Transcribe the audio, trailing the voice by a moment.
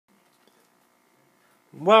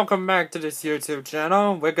Welcome back to this YouTube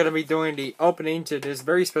channel. We're going to be doing the opening to this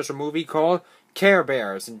very special movie called Care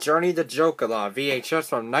Bears Journey to Joke-A-Lot VHS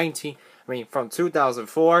from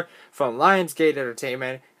 2004 from Lionsgate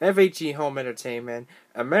Entertainment, F.H.E. Home Entertainment,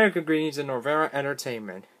 American Greetings and Norvera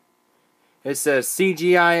Entertainment. It says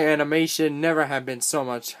CGI animation never had been so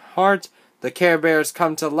much heart. The Care Bears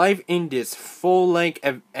come to life in this full-length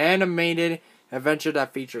animated adventure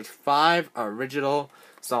that features 5 original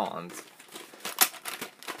songs.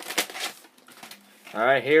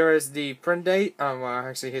 Alright, here is the print date.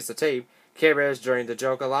 Actually, here's the tape. Care Bears Journey to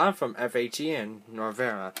Joke-A-Lot from F.H.E. and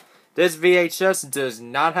Norvera. This VHS does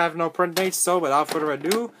not have no print date, so without further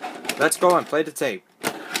ado, let's go and play the tape.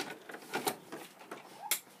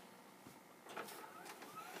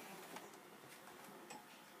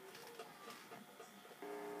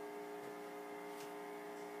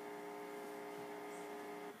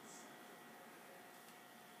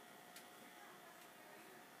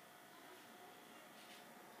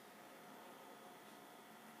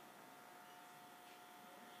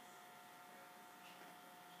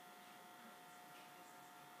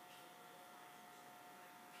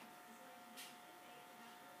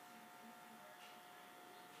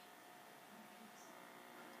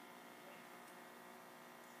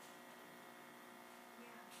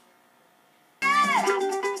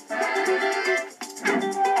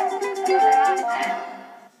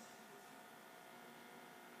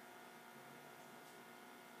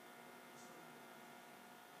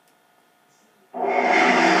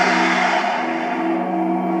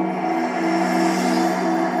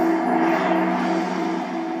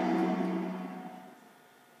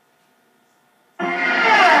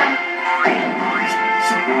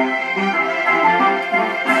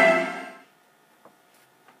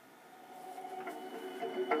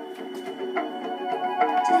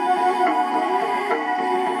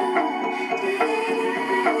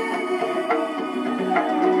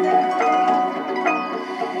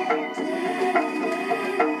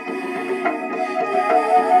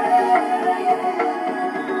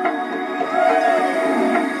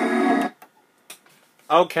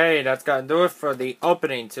 Okay, that's gonna do it for the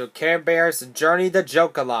opening to Care Bears Journey to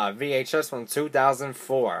Joke-A-Lot VHS from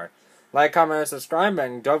 2004. Like, comment, and subscribe,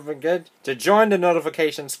 and don't forget to join the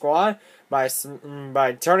notification squad by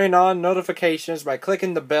turning on notifications by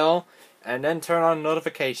clicking the bell and then turn on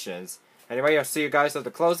notifications. Anyway, I'll see you guys at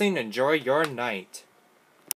the closing. Enjoy your night.